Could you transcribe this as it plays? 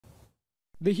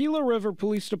The Gila River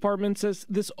Police Department says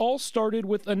this all started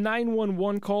with a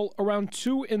 911 call around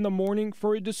 2 in the morning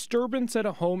for a disturbance at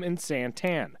a home in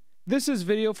Santan. This is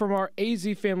video from our AZ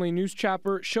Family News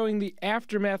chopper showing the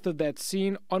aftermath of that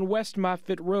scene on West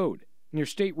Moffett Road, near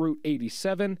State Route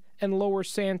 87 and Lower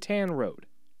Santan Road.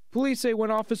 Police say when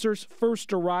officers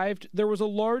first arrived, there was a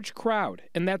large crowd,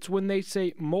 and that's when they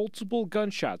say multiple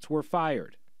gunshots were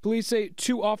fired. Police say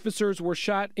 2 officers were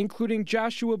shot, including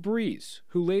Joshua Breeze,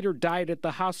 who later died at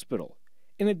the hospital.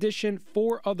 In addition,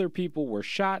 4 other people were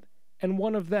shot, and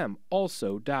one of them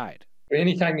also died.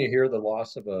 Anytime you hear the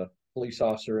loss of a police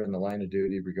officer in the line of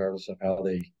duty, regardless of how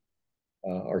they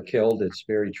are killed, it's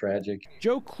very tragic.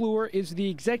 Joe Kluwer is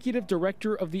the executive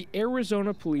director of the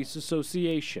Arizona Police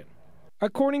Association.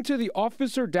 According to the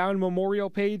Officer Down Memorial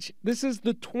page, this is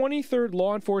the 23rd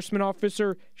law enforcement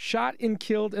officer shot and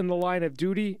killed in the line of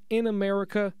duty in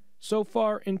America so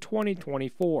far in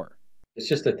 2024. It's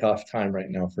just a tough time right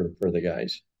now for the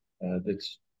guys.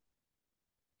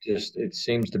 It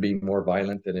seems to be more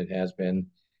violent than it has been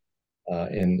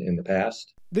in the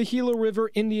past. The Gila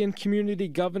River Indian Community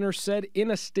Governor said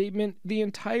in a statement the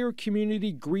entire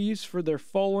community grieves for their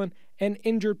fallen and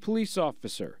injured police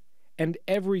officer, and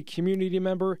every community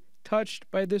member touched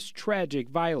by this tragic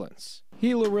violence.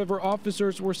 Gila River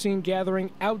officers were seen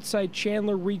gathering outside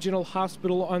Chandler Regional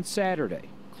Hospital on Saturday.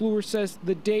 Kluwer says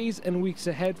the days and weeks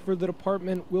ahead for the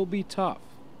department will be tough,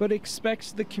 but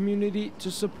expects the community to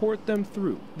support them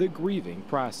through the grieving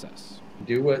process.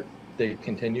 Do what they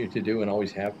continue to do and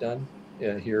always have done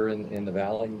here in the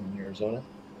Valley in Arizona.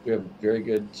 We have very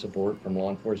good support from law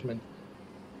enforcement.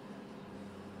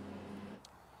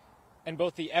 And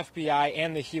both the FBI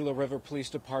and the Gila River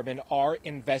Police Department are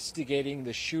investigating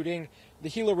the shooting. The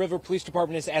Gila River Police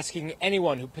Department is asking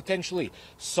anyone who potentially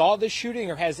saw the shooting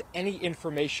or has any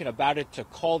information about it to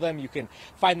call them. You can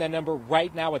find that number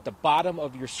right now at the bottom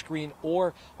of your screen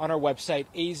or on our website,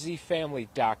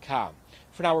 azfamily.com.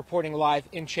 For now, reporting live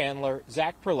in Chandler,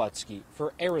 Zach Perlutsky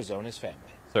for Arizona's Family.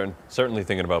 Certainly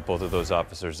thinking about both of those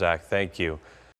officers, Zach. Thank you.